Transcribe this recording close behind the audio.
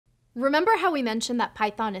Remember how we mentioned that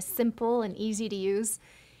Python is simple and easy to use?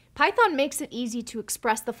 Python makes it easy to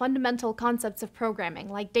express the fundamental concepts of programming,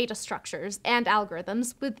 like data structures and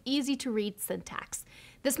algorithms, with easy-to-read syntax.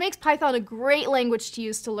 This makes Python a great language to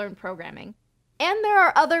use to learn programming. And there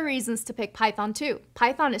are other reasons to pick Python too.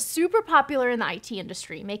 Python is super popular in the IT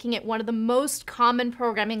industry, making it one of the most common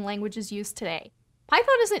programming languages used today.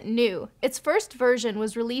 Python isn't new. Its first version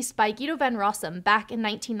was released by Guido van Rossum back in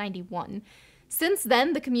 1991. Since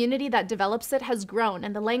then, the community that develops it has grown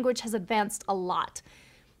and the language has advanced a lot.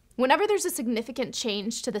 Whenever there's a significant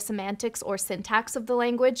change to the semantics or syntax of the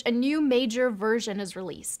language, a new major version is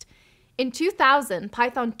released. In 2000,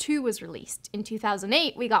 Python 2 was released. In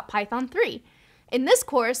 2008, we got Python 3. In this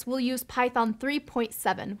course, we'll use Python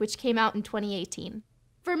 3.7, which came out in 2018.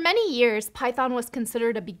 For many years, Python was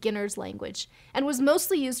considered a beginner's language and was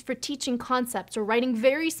mostly used for teaching concepts or writing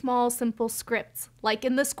very small, simple scripts, like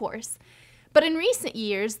in this course. But in recent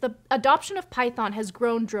years, the adoption of Python has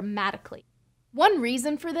grown dramatically. One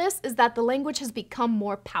reason for this is that the language has become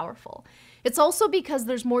more powerful. It's also because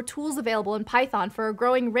there's more tools available in Python for a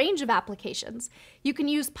growing range of applications. You can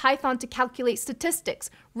use Python to calculate statistics,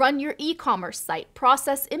 run your e-commerce site,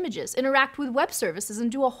 process images, interact with web services,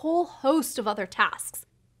 and do a whole host of other tasks.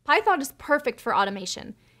 Python is perfect for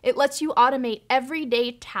automation. It lets you automate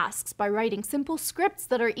everyday tasks by writing simple scripts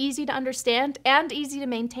that are easy to understand and easy to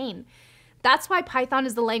maintain. That's why Python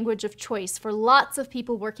is the language of choice for lots of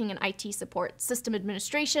people working in IT support, system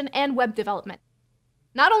administration, and web development.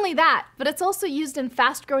 Not only that, but it's also used in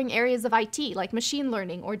fast-growing areas of IT like machine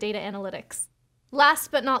learning or data analytics.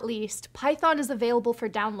 Last but not least, Python is available for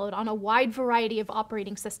download on a wide variety of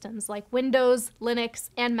operating systems like Windows, Linux,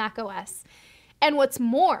 and Mac OS. And what's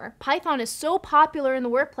more, Python is so popular in the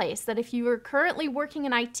workplace that if you are currently working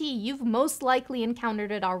in IT, you've most likely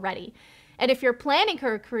encountered it already. And if you're planning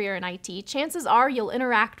for a career in IT, chances are you'll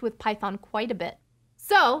interact with Python quite a bit.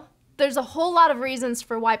 So, there's a whole lot of reasons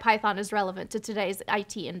for why Python is relevant to today's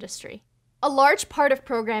IT industry. A large part of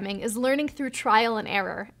programming is learning through trial and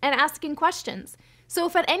error and asking questions. So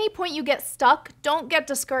if at any point you get stuck, don't get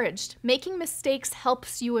discouraged. Making mistakes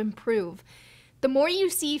helps you improve. The more you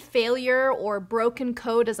see failure or broken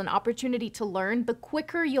code as an opportunity to learn, the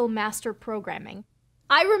quicker you'll master programming.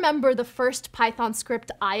 I remember the first Python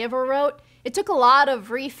script I ever wrote. It took a lot of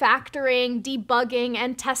refactoring, debugging,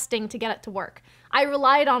 and testing to get it to work. I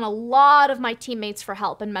relied on a lot of my teammates for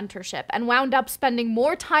help and mentorship and wound up spending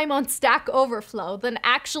more time on Stack Overflow than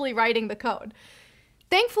actually writing the code.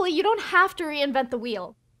 Thankfully, you don't have to reinvent the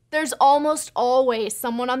wheel. There's almost always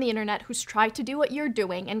someone on the internet who's tried to do what you're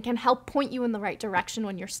doing and can help point you in the right direction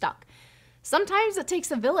when you're stuck. Sometimes it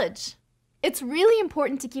takes a village. It's really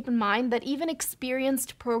important to keep in mind that even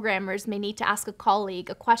experienced programmers may need to ask a colleague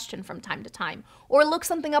a question from time to time, or look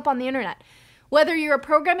something up on the internet. Whether you're a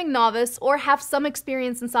programming novice or have some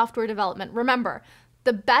experience in software development, remember,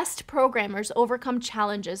 the best programmers overcome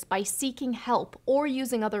challenges by seeking help or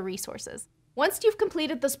using other resources. Once you've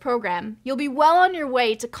completed this program, you'll be well on your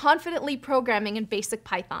way to confidently programming in basic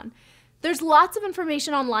Python. There's lots of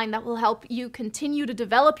information online that will help you continue to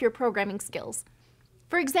develop your programming skills.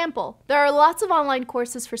 For example, there are lots of online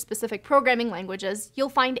courses for specific programming languages. You'll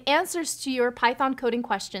find answers to your Python coding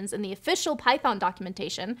questions in the official Python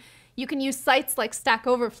documentation. You can use sites like Stack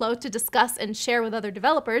Overflow to discuss and share with other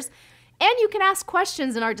developers, and you can ask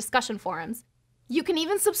questions in our discussion forums. You can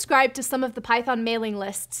even subscribe to some of the Python mailing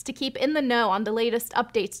lists to keep in the know on the latest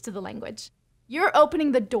updates to the language. You're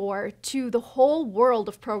opening the door to the whole world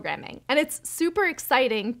of programming, and it's super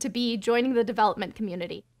exciting to be joining the development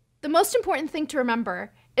community. The most important thing to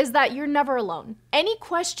remember is that you're never alone. Any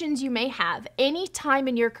questions you may have, any time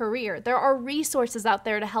in your career, there are resources out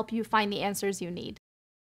there to help you find the answers you need.